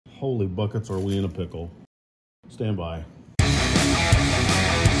Holy buckets, are we in a pickle. Stand by.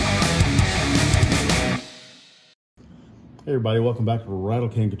 Hey everybody, welcome back to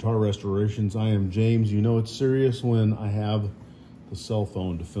Rattlecan Guitar Restorations. I am James. You know it's serious when I have the cell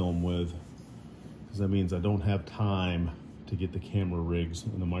phone to film with, because that means I don't have time to get the camera rigs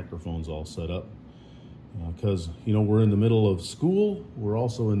and the microphones all set up. Because, you know, we're in the middle of school. We're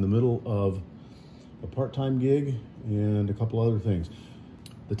also in the middle of a part-time gig and a couple other things.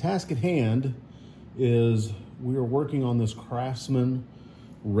 The task at hand is we are working on this Craftsman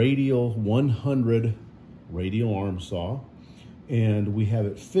Radial 100 radial arm saw. And we have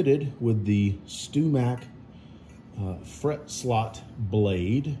it fitted with the StewMac fret slot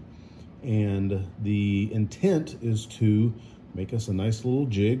blade. And the intent is to make us a nice little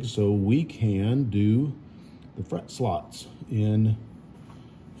jig so we can do the fret slots in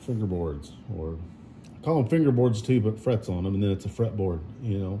fingerboards, or I call them fingerboards too, but frets on them, and then it's a fretboard,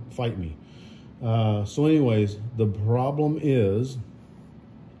 you know, fight me. So anyways, the problem is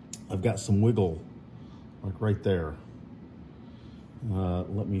I've got some wiggle, like right there.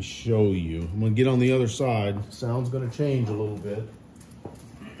 Let me show you. I'm gonna get on the other side. Sound's gonna change a little bit.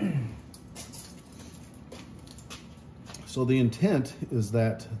 So the intent is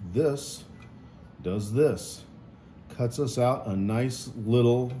that this does this. Cuts us out a nice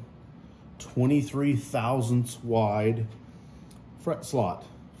little 23 thousandths wide fret slot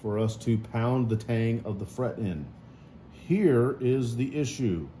for us to pound the tang of the fret in. Here is the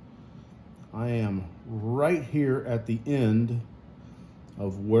issue. I am right here at the end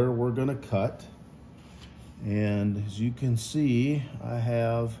of where we're gonna cut. And as you can see, I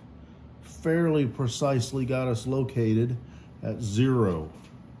have fairly precisely got us located at 0.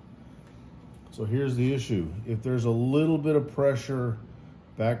 So here's the issue. If there's a little bit of pressure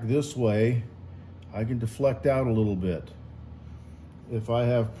back this way, I can deflect out a little bit. If I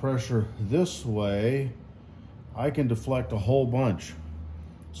have pressure this way, I can deflect a whole bunch.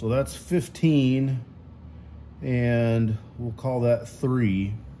 So that's 15, and we'll call that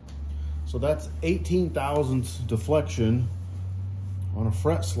 3. So that's 18 thousandths deflection on a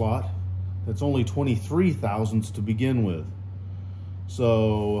fret slot that's only 23 thousandths to begin with.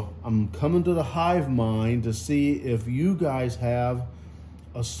 So I'm coming to the hive mind to see if you guys have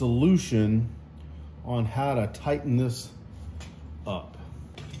a solution on how to tighten this up.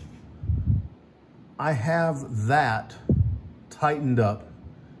 I have that tightened up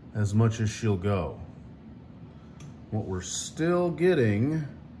as much as she'll go. What we're still getting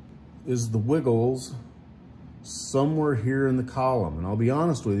is the wiggles somewhere here in the column. And I'll be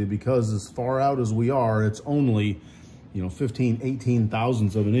honest with you, because as far out as we are, it's only, you know, 15, 18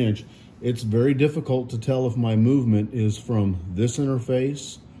 thousandths of an inch. It's very difficult to tell if my movement is from this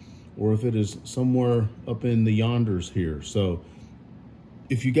interface or if it is somewhere up in the yonders here. So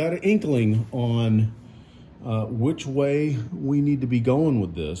if you got an inkling on which way we need to be going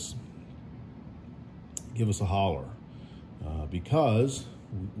with this, give us a holler. Because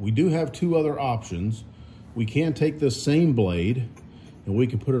we do have 2 other options. We can take this same blade and we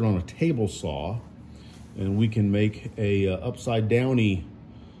can put it on a table saw, and we can make a upside downy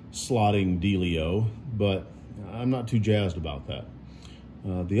slotting dealio, but I'm not too jazzed about that.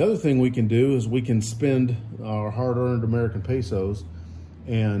 The other thing we can do is we can spend our hard-earned American pesos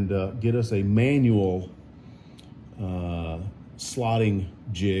and get us a manual slotting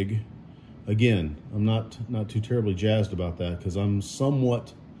jig. Again, I'm not too terribly jazzed about that because I'm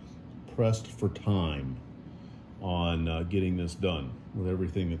somewhat pressed for time on getting this done with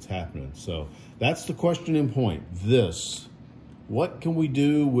everything that's happening. So that's the question in point. This, what can we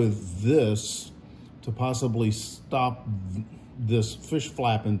do with this to possibly stop this fish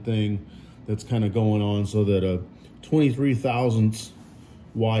flapping thing that's kind of going on, so that a 23 thousandths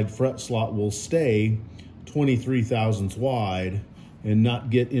wide fret slot will stay 23 thousandths wide and not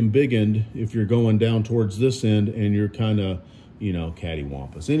get embiggened if you're going down towards this end and you're kind of, you know,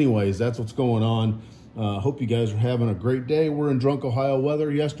 cattywampus. Anyways, that's what's going on. Hope you guys are having a great day. We're in Drunk, Ohio weather.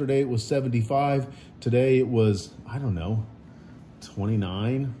 Yesterday it was 75. Today it was, I don't know,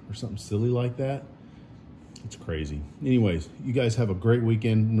 29 or something silly like that. It's crazy. Anyways, you guys have a great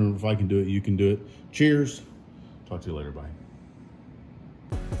weekend. Remember, if I can do it, you can do it. Cheers. Talk to you later. Bye.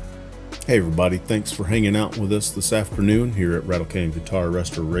 Hey everybody, thanks for hanging out with us this afternoon here at Rattlecan Guitar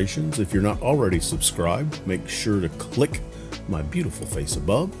Restorations. If you're not already subscribed, make sure to click my beautiful face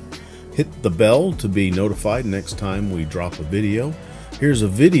above. Hit the bell to be notified next time we drop a video. Here's a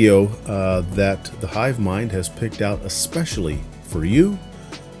video that the Hive Mind has picked out especially for you.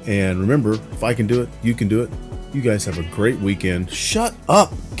 And remember, if I can do it, you can do it. You guys have a great weekend. Shut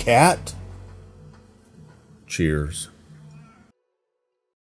up, cat. Cheers.